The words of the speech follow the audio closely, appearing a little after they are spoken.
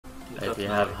if you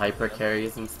have hyper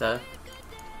carries and stuff.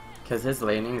 Cause his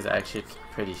laning is actually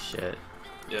pretty shit.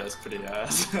 Yeah, it's pretty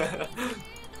ass.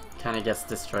 Kinda gets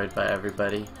destroyed by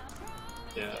everybody.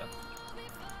 Yeah.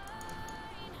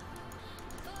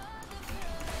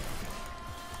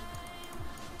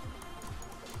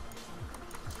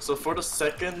 So for the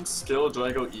second skill, do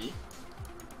I go E?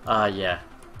 Yeah.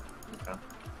 Okay.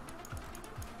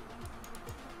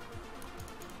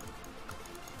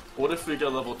 What if we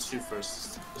get level 2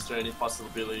 first? Is there any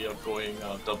possibility of going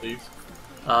W?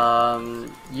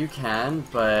 You can,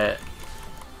 but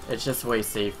it's just way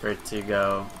safer to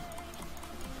go.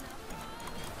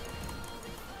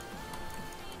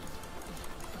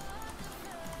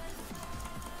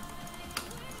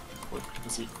 What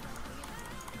is he?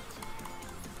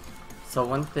 So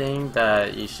one thing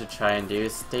that you should try and do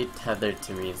is stay tethered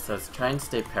to me. So try and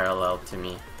stay parallel to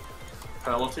me.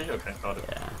 Parallel T? Okay, got it.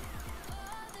 Yeah.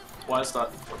 Why is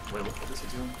that? Wait, what is he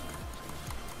doing?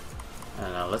 I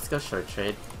don't know. Let's go short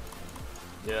trade.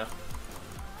 Yeah.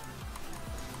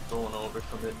 Don't want to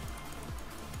overcommit.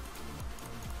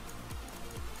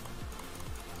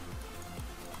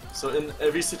 So in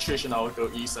every situation, I would go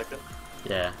E second.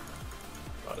 Yeah.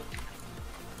 Got it.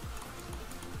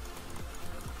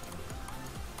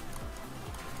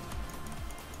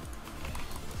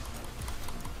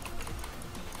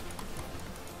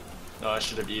 No, I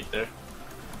should have eat there.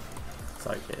 It's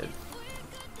all good.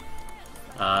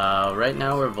 Right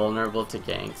now we're vulnerable to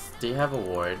ganks. Do you have a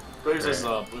ward? Where's his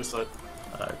blue side?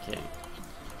 Okay.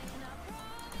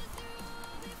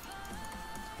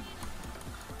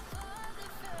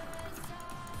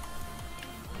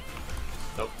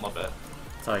 Nope, my bad.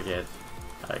 It's all good.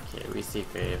 Okay, we see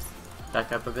Graves.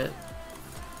 Back up a bit.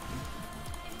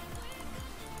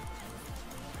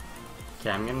 Okay,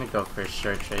 I'm gonna go for a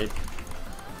short trade.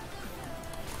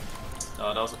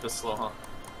 That was a bit slow, huh?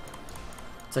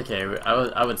 It's okay,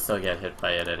 I would still get hit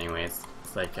by it anyways.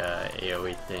 It's like a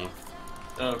AoE thing.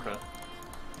 Oh, okay.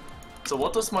 So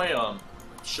what does my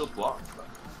shield block?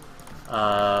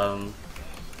 I'm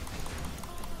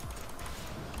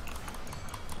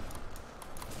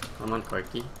on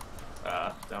Corky.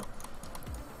 Damn.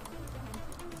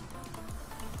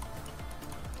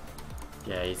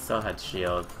 Yeah, he still had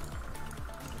shield.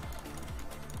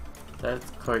 That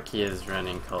Corky is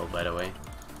running cold, by the way.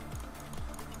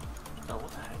 Oh,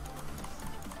 what the heck?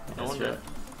 Yeah, No wonder.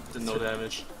 Did no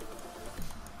damage.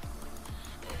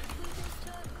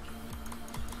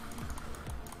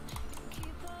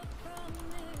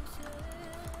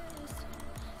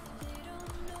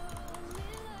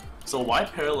 So why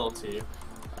parallel to you?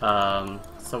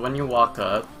 So when you walk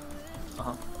up,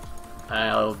 Uh-huh.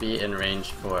 I'll be in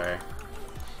range for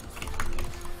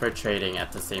trading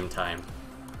at the same time.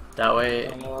 That way,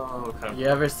 Oh, okay. you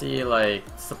ever see like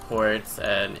supports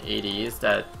and ADs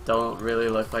that don't really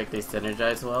look like they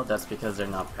synergize well? That's because they're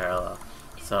not parallel.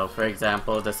 So for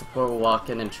example, the support will walk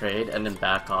in and trade and then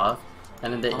back off,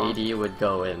 and then the AD would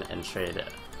go in and trade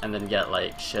it, and then get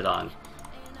like shit on.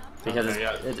 Because Okay,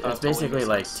 yeah, it's that basically totally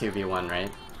like makes 2v1,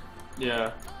 right?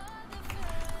 Yeah.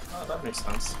 Oh, that makes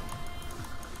sense.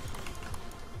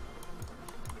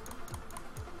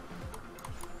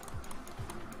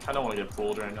 Kinda wanna get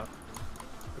fooled right now.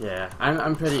 Yeah,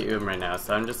 I'm pretty right now,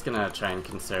 so I'm just gonna try and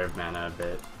conserve mana a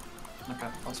bit. Okay,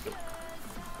 that's good.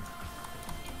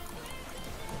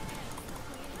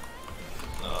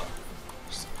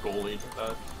 Just goalie to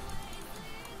that.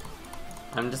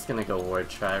 I'm just gonna go ward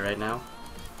try right now.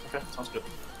 Okay, sounds good.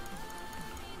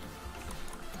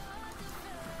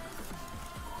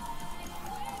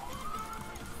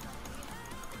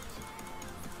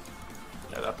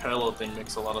 Yeah, that parallel thing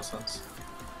makes a lot of sense.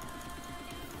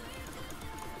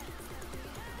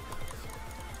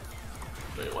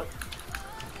 Wait, what?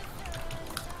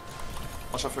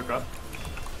 Watch out for grab.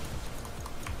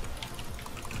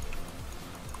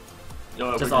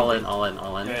 Yo, Just we're all good. in, all in,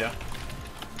 all in. Yeah.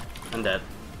 I'm dead.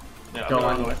 Yeah, Go I'm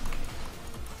on. the way.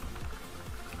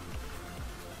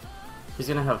 He's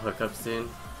gonna have hookup soon.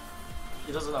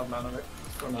 He doesn't have mana, right?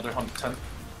 For another 110.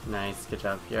 Nice, good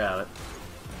job. You're out.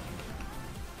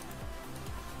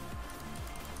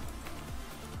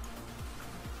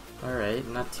 Alright,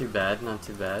 not too bad, not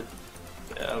too bad.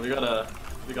 Yeah, we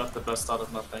got the best out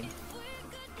of nothing.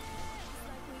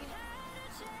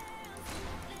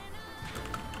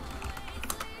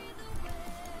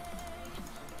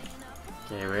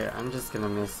 Okay, I'm just gonna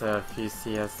miss a few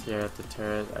CS here at the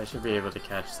turret. I should be able to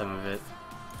catch some of it.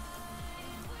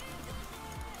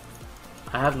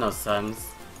 I have no suns.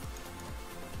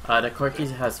 The Corky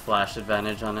has flash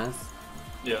advantage on us.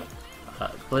 Yeah.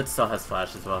 Blitz still has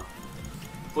flash as well.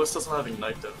 Bliss doesn't have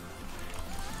Ignite though.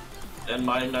 And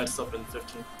my Ignite's up in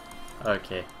 15.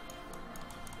 Okay.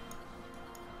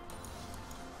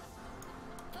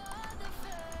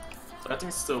 So I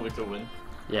think still we could win.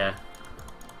 Yeah.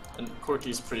 And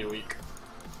Corky's pretty weak.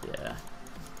 Yeah.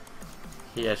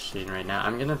 He has Sheen right now.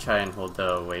 I'm gonna try and hold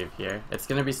the wave here. It's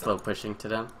gonna be slow pushing to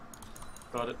them.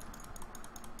 Got it.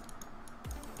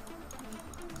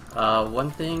 One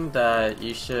thing that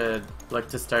you should look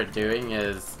to start doing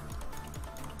is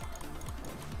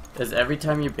every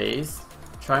time you base,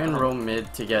 try and roam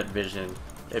mid to get vision.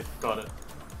 Got it.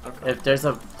 Okay. If there's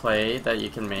a play that you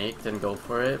can make, then go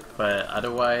for it. But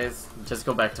otherwise, just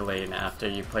go back to lane after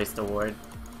you place the ward.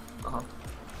 Uh-huh.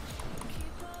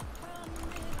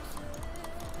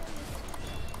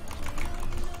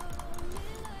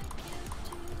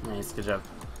 Nice, good job.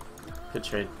 Good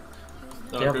trade.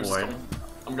 No, Do you have Graves is ward? coming.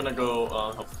 I'm gonna go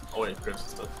help. Oh wait, Graves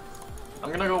is dead.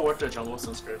 I'm gonna go work the jungle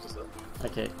since Graves is dead.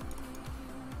 Okay.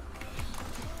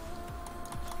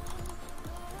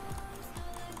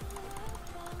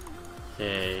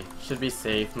 Okay, should be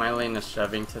safe. My lane is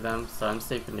shoving to them, so I'm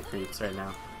safe in the creeps right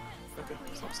now. Okay,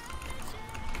 sounds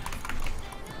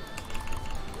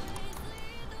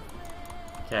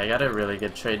Okay, I got a really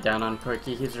good trade down on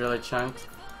Porky. He's really chunked.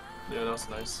 Yeah, that's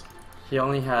nice. He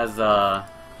only has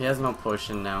he has no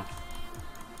potion now.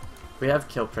 We have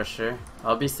kill pressure.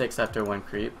 I'll be 6 after 1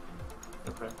 creep.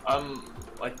 Okay. I'm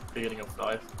like beginning of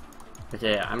 5.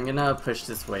 Okay, I'm gonna push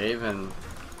this wave and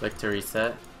look to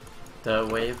reset the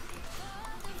wave.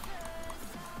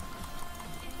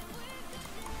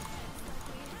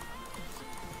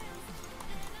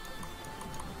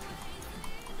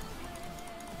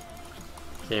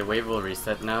 Okay, wave will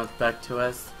reset now back to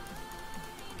us.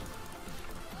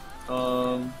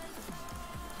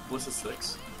 Bliss is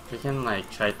 6. We can like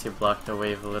try to block the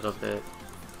wave a little bit.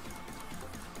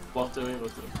 Block the wave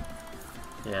with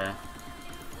it. Yeah.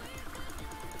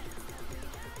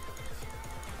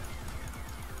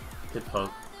 Good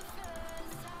poke.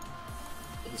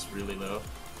 He's really low.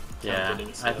 Yeah,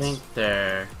 I think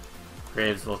their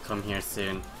Graves will come here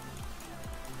soon.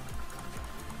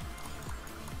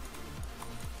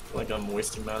 Like I'm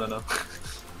wasting mana now.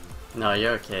 No,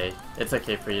 you're okay. It's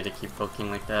okay for you to keep poking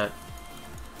like that.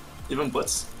 Even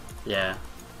Blitz? Yeah.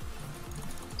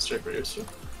 Straight Graves.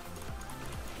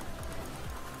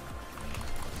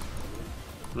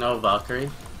 No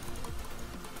Valkyrie?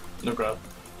 No grab.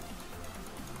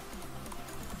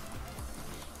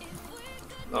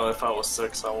 No, if I was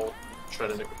 6, I won't try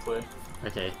to make a play.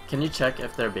 Okay, can you check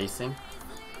if they're basing?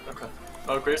 Okay.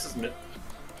 Oh, Graves is mid.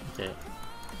 Okay,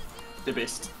 They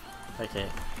based. okay.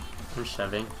 I'm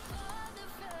shoving.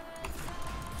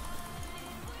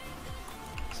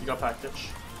 So you got package.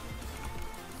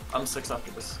 I'm 6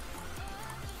 after this.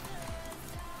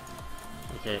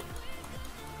 Okay.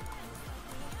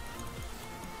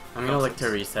 I'm gonna look to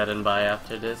reset and buy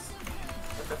after this.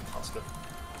 Okay, that's good.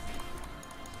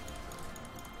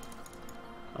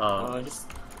 Oh, He's...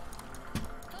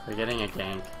 we're getting a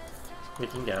gank. We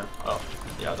can go. Oh,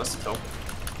 yeah, that's a kill.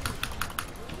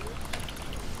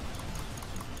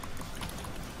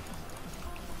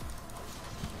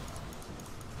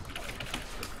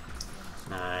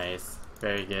 Nice.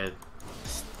 Very good.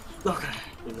 Okay,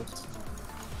 we moved.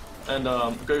 And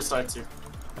go side too.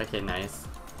 Okay, nice.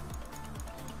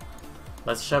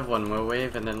 Let's shove one more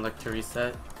wave and then look to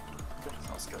reset. Okay,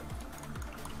 sounds good.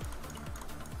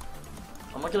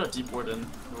 I'm not gonna deep ward in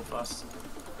real fast.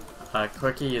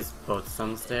 Quirky used both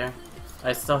suns there.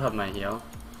 I still have my heal.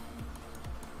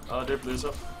 Their blue's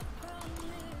up.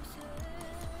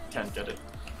 Can't get it.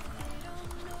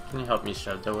 Can you help me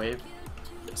shove the wave?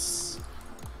 Yes.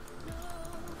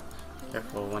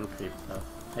 Careful, 1 creep though.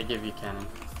 I give you cannon.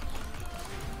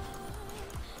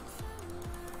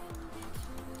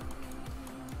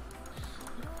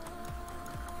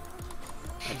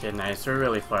 Okay, nice. We're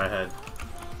really far ahead.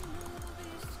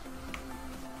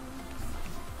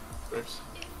 Graves.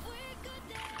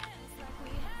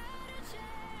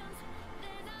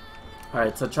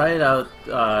 Alright, so try it out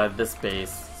this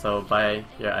base. So buy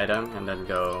your item and then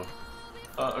go.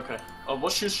 Okay.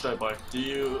 What shoes should I buy? Do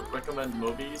you recommend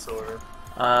Mobies or?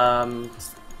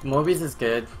 Mobies is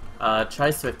good. Try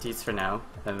Swifties for now,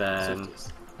 and then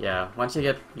Swifties? yeah, once you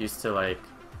get used to like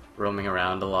roaming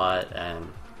around a lot and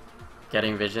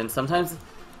getting vision, sometimes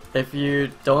if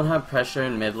you don't have pressure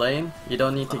in mid lane, you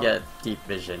don't need to get deep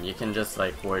vision. You can just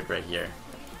like ward right here.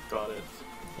 Got it.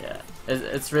 Yeah,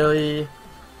 it's really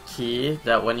key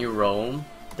that when you roam,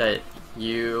 that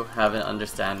you have an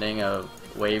understanding of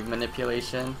wave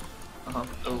manipulation.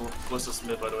 Oh, Bliss is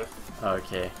mid by the way.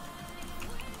 Okay.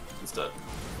 He's dead.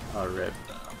 Oh, rip.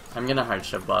 I'm gonna hard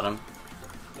shove bottom.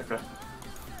 Okay.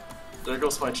 there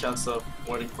goes my chance of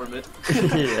warding for mid.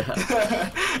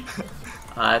 Yeah.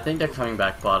 I think they're coming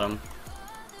back bottom.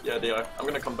 Yeah, they are. I'm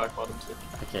gonna come back bottom too.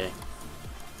 Okay.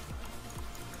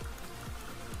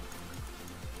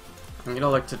 I'm gonna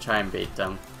look to try and bait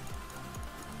them.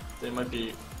 They might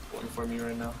be going for me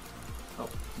right now. Oh,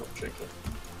 no, drink it.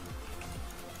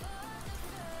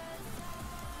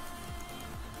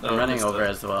 No, I'm running over that.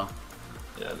 as well.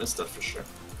 Yeah, I missed that for sure.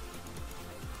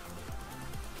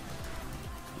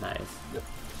 Nice. Yep.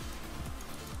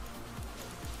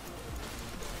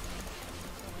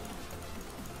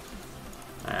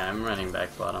 Alright, I'm running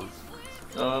back bottom.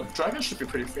 Dragon should be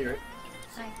pretty free, right?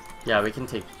 Yeah, we can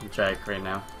take drag right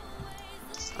now.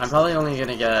 I'm probably only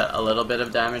gonna get a little bit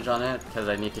of damage on it because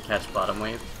I need to catch bottom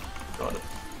wave. Got it.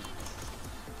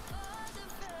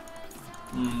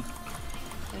 I'm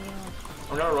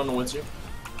gonna run with you.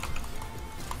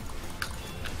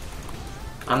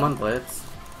 I'm on blitz.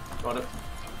 Got it.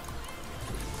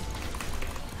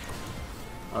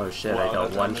 Oh shit, Wow, I got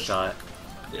that one damage. shot.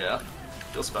 Yeah,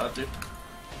 feels bad, dude.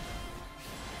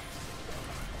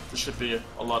 There should be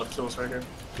a lot of kills right here.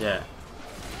 Yeah.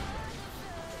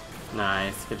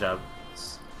 Nice, good job.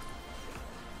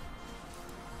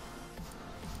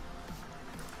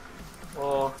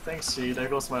 Oh, thanks, G. There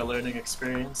goes my learning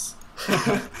experience.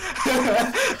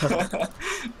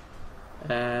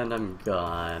 And I'm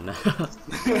gone.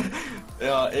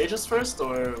 Yeah, Aegis first,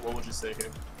 or what would you say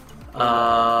here?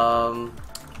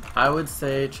 I would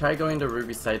say try going to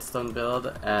Ruby Sightstone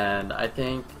build, and I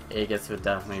think Aegis would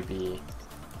definitely be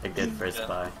a good first Yeah.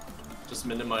 buy. Just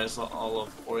minimize all of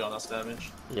Oriana's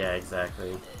damage. Yeah,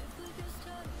 exactly.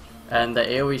 And the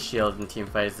AoE shield in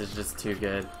teamfights is just too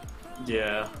good.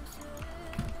 Yeah.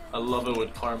 I love it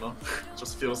with Karma.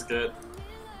 Just feels good.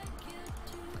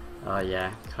 Oh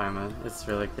yeah, Karma, it's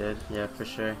really good. Yeah, for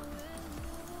sure.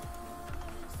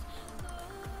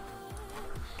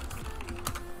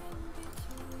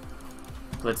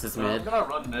 Blitz is I'm mid. gonna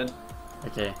run mid.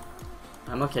 Okay.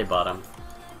 I'm okay bottom.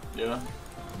 Yeah.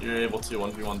 You're able to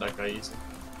 1v1 that guy easy.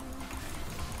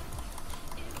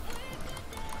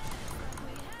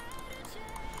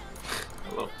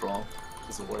 I love Brawl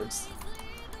because of words.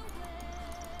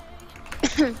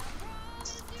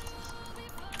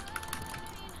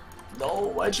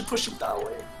 No, why'd you push him that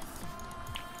way?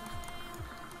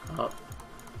 Oh.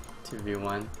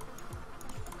 2v1.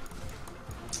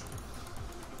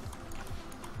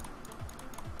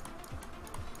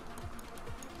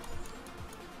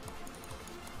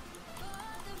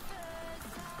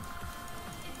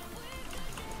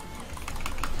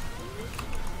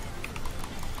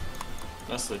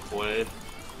 Nicely played.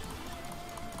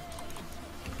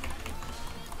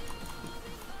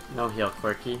 No heal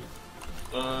quirky.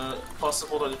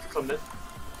 Possible that you could come in?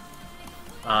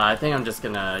 I think I'm just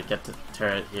gonna get the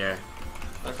turret here.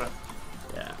 Okay.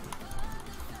 Yeah.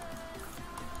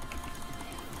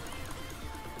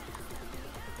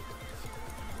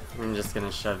 I'm just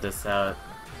gonna shove this out.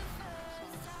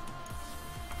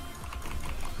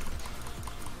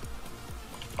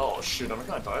 Oh shoot, I'm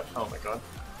gonna die. Oh my god.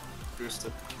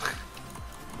 Boosted.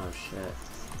 Oh shit.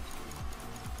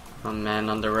 Oh man,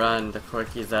 on the run, the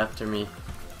Corky's after me.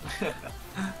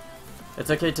 It's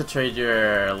okay to trade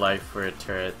your life for a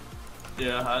turret.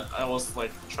 Yeah, I was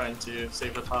like trying to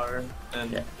save the tower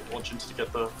and Yeah. wanting to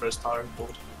get the first tower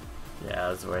pulled. Yeah,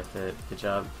 it was worth it. Good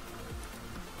job.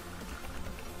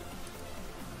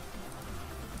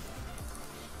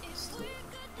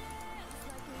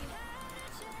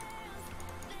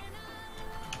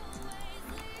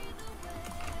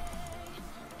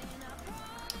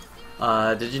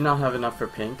 Did you not have enough for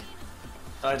pink?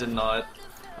 I did not.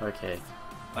 Okay.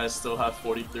 I still have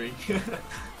 43.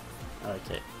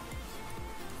 Okay.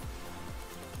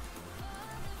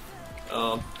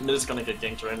 Mid is gonna get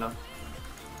ganked right now.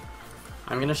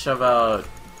 I'm gonna shove out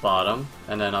bottom,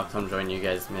 and then I'll come join you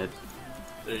guys mid.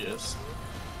 There he is.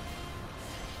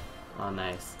 Oh,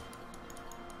 nice.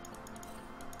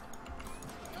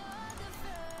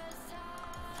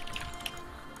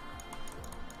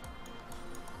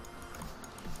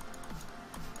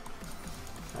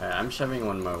 Alright, I'm shoving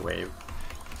one more wave.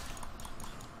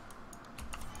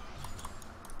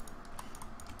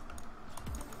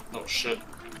 Oh shit.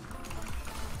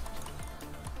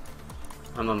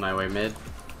 I'm on my way mid.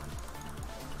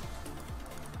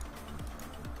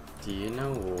 Do you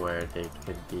know where they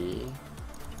could be?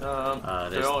 They're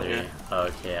There's all three. here. Oh,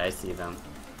 okay, I see them.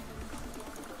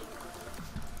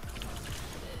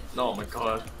 Oh my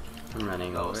god. I'm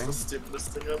running That was over. the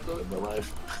stupidest thing I've done in my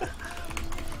life.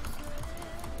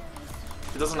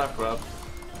 He doesn't have grab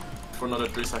for another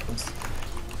 3 seconds.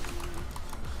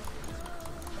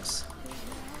 Nice.